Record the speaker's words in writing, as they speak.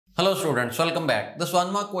Hello students, welcome back. This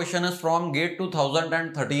one more question is from GATE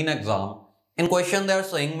 2013 exam. In question they are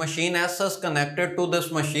saying machine S is connected to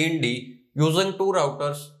this machine D using two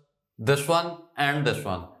routers, this one and this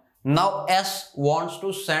one. Now S wants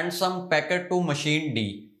to send some packet to machine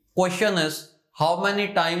D. Question is how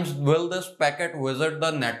many times will this packet visit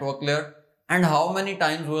the network layer and how many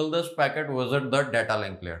times will this packet visit the data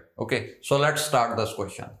link layer? Okay, so let's start this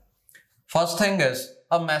question. First thing is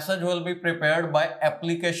a message will be prepared by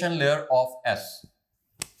application layer of S.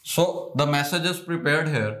 So the message is prepared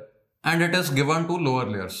here and it is given to lower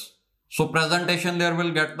layers. So presentation layer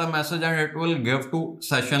will get the message and it will give to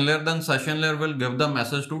session layer, then session layer will give the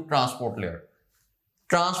message to transport layer.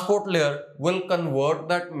 Transport layer will convert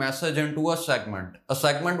that message into a segment. A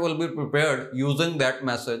segment will be prepared using that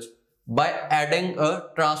message by adding a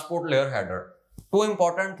transport layer header. Two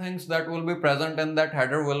important things that will be present in that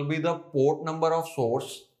header will be the port number of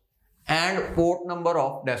source and port number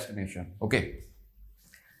of destination. Okay.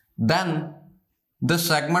 Then this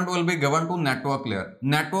segment will be given to network layer.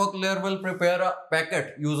 Network layer will prepare a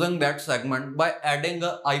packet using that segment by adding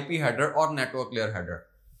a IP header or network layer header.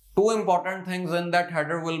 Two important things in that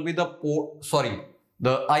header will be the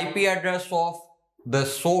IP address of the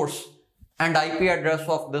source and IP address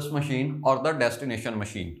of this machine or the destination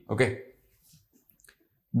machine. Okay.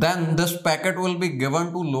 Then this packet will be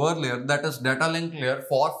given to lower layer, that is data link layer,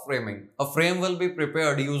 for framing. A frame will be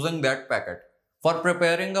prepared using that packet. For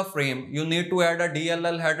preparing a frame, you need to add a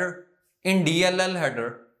DLL header. In DLL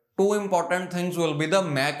header, two important things will be the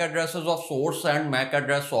MAC addresses of source and MAC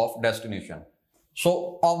address of destination.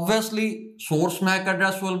 So obviously source MAC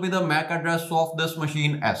address will be the MAC address of this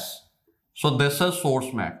machine S. So this is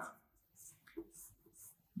source MAC.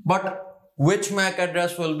 But which MAC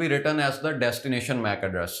address will be written as the destination MAC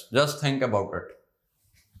address? Just think about it.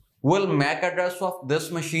 Will MAC address of this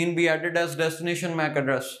machine be added as destination MAC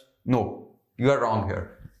address? No, you are wrong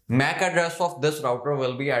here. MAC address of this router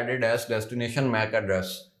will be added as destination MAC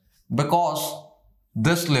address because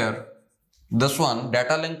this layer, this one,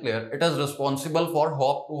 data link layer, it is responsible for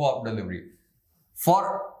hop-to-hop delivery.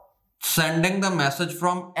 For sending the message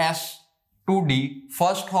from S to D,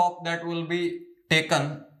 first hop that will be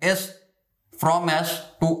taken is from S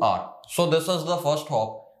to R. So this is the first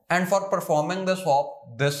hop, and for performing this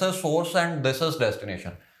hop, this is source and this is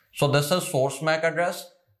destination. So this is source MAC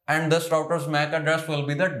address and this router's MAC address will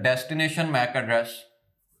be the destination MAC address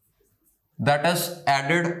that is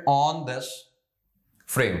added on this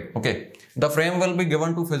frame. Okay, the frame will be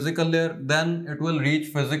given to physical layer, then it will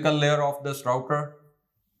reach physical layer of this router.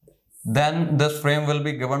 Then this frame will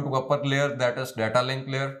be given to upper layer, that is data link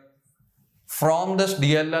layer. From this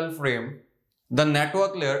DLL frame, the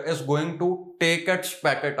network layer is going to take its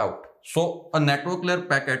packet out. So a network layer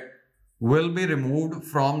packet will be removed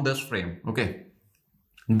from this frame. Okay.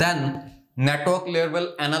 Then network layer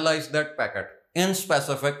will analyze that packet. In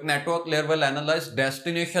specific, network layer will analyze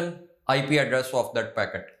destination IP address of that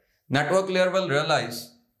packet. Network layer will realize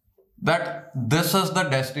that this is the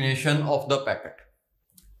destination of the packet.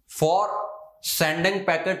 For sending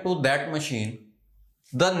packet to that machine,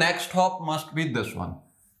 the next hop must be this one.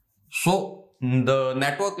 So the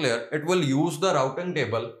network layer, it will use the routing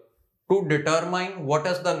table to determine what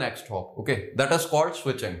is the next hop. Okay, that is called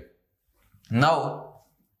switching. Now,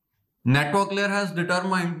 network layer has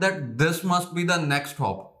determined that this must be the next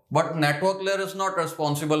hop, but network layer is not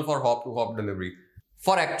responsible for hop-to-hop delivery.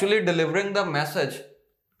 For actually delivering the message,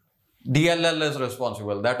 DLL is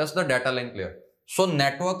responsible, that is the data link layer. So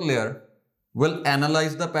network layer will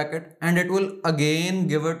analyze the packet and it will again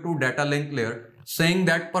give it to data link layer saying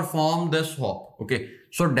that perform this hop. Okay,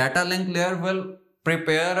 so data link layer will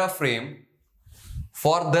prepare a frame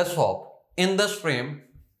for this hop. In this frame,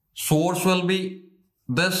 source will be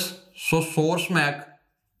this. So source MAC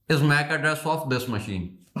is MAC address of this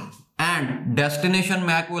machine and destination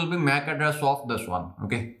MAC will be MAC address of this one.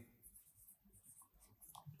 Okay,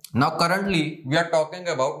 now currently we are talking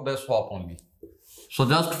about this hop only. So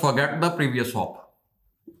just forget the previous hop.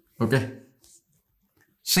 Okay,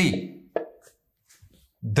 see,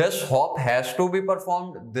 this hop has to be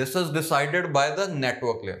performed. This is decided by the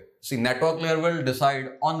network layer. See, network layer will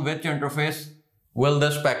decide on which interface will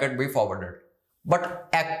this packet be forwarded. But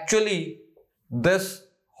actually, this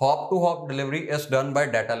hop-to-hop delivery is done by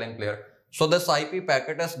data link layer. So this IP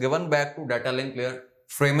packet is given back to data link layer.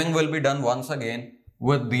 Framing will be done once again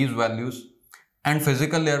with these values and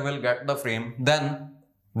physical layer will get the frame. Then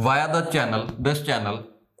via the channel, this channel,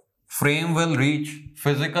 frame will reach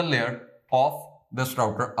physical layer of this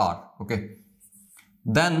router R. Okay.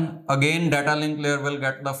 Then again data link layer will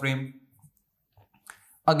get the frame.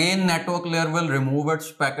 Again network layer will remove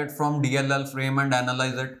its packet from DLL frame and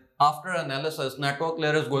analyze it. after analysis, network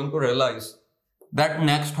layer is going to realize that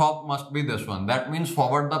next hop must be this one. That means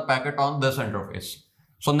forward the packet on this interface.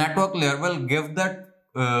 So network layer will give that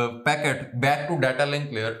packet back to data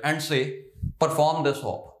link layer and say, perform this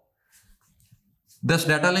hop. This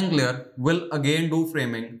data link layer will again do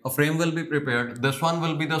framing. A frame will be prepared. This one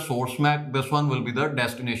will be the source MAC. This one will be the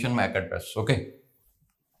destination MAC address. Okay.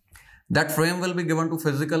 That frame will be given to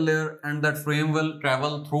physical layer and that frame will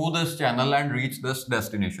travel through this channel and reach this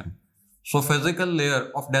destination. So physical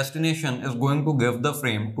layer of destination is going to give the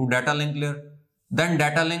frame to data link layer. Then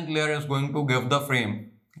data link layer is going to give the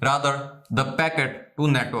frame, rather the packet, to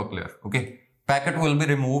network layer. Okay. Packet will be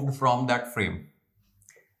removed from that frame.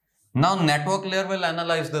 Now network layer will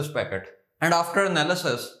analyze this packet, and after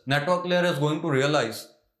analysis, network layer is going to realize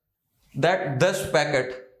that this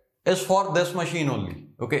packet is for this machine only.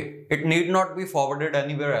 Okay, it need not be forwarded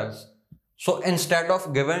anywhere else. So instead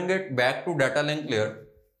of giving it back to data link layer,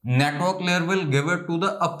 network layer will give it to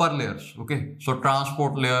the upper layers. Okay, so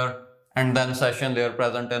transport layer and then session layer,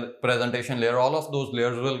 presentation layer, all of those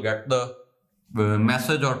layers will get the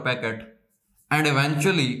message or packet, and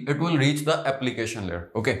eventually it will reach the application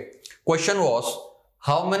layer. Okay. Question was,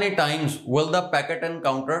 how many times will the packet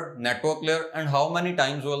encounter network layer and how many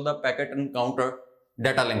times will the packet encounter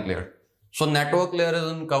data link layer? So network layer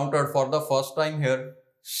is encountered for the first time here,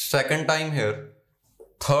 second time here,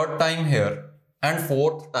 third time here, and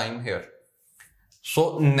fourth time here.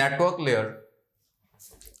 So network layer,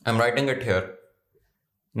 I'm writing it here,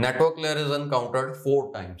 network layer is encountered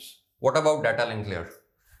 4 times. What about data link layer?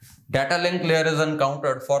 Data link layer is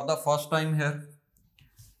encountered for the first time here,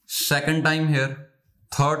 second time here,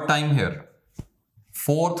 third time here,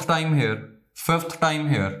 fourth time here, fifth time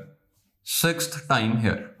here, sixth time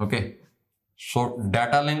here. Okay. So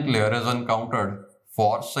data link layer is encountered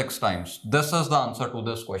for 6 times. This is the answer to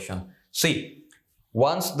this question. See,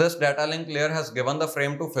 once this data link layer has given the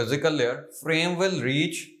frame to physical layer, frame will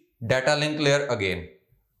reach data link layer again.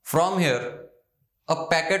 From here, a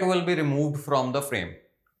packet will be removed from the frame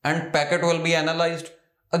and packet will be analyzed.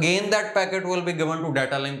 Again, that packet will be given to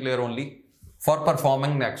data link layer only for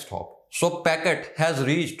performing next hop. So packet has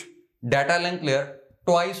reached data link layer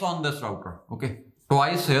twice on this router. Okay,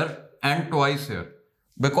 twice here and twice here,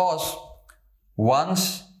 because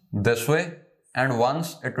once this way and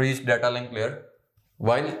once it reached data link layer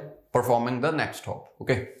while performing the next hop.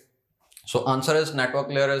 Okay, so answer is network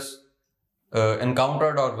layer is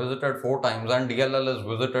encountered or visited 4 times and DLL is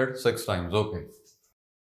visited 6 times. Okay.